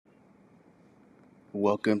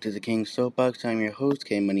Welcome to the King's Soapbox. I'm your host,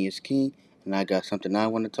 K Money is King, and I got something I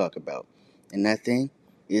want to talk about. And that thing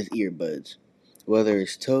is earbuds. Whether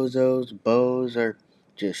it's Tozos, Bose, or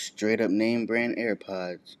just straight up name brand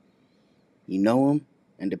AirPods. You know them,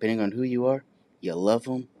 and depending on who you are, you love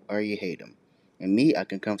them or you hate them. And me, I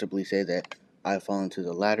can comfortably say that I fall into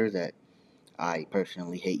the latter, that I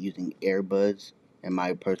personally hate using earbuds. In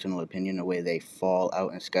my personal opinion, the way they fall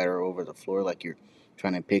out and scatter over the floor like you're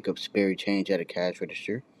trying to pick up spare change at a cash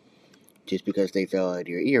register just because they fell out of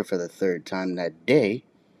your ear for the third time that day,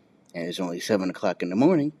 and it's only 7 o'clock in the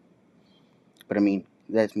morning. But I mean,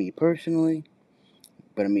 that's me personally.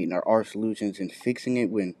 But I mean, there are solutions in fixing it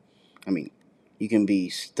when, I mean, you can be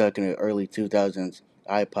stuck in an early 2000s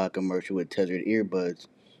iPod commercial with tethered earbuds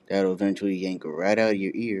that'll eventually yank right out of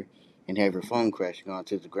your ear and have your phone crashing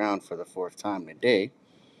onto the ground for the fourth time in a day.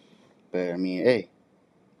 But I mean, hey,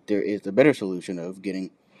 there is the better solution of getting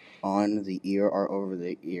on the ear or over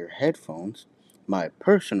the ear headphones. My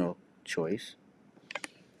personal choice,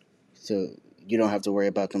 so you don't have to worry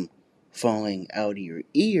about them falling out of your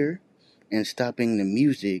ear and stopping the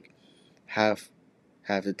music half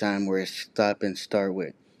half the time, where it's stop and start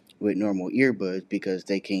with normal earbuds because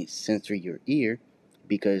they can't censor your ear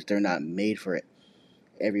because they're not made for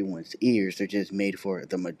everyone's ears. They're just made for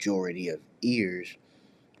the majority of ears,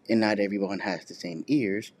 and not everyone has the same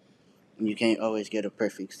ears. And you can't always get a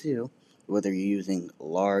perfect seal whether you're using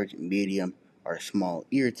large, medium, or small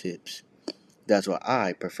ear tips. That's why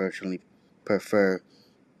I personally prefer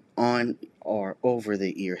on or over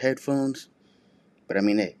the ear headphones. But I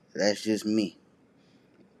mean, hey, that's just me.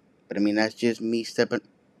 But I mean, that's just me stepping.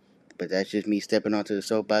 But that's just me stepping onto the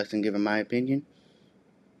soapbox and giving my opinion.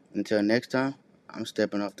 Until next time, I'm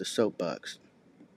stepping off the soapbox.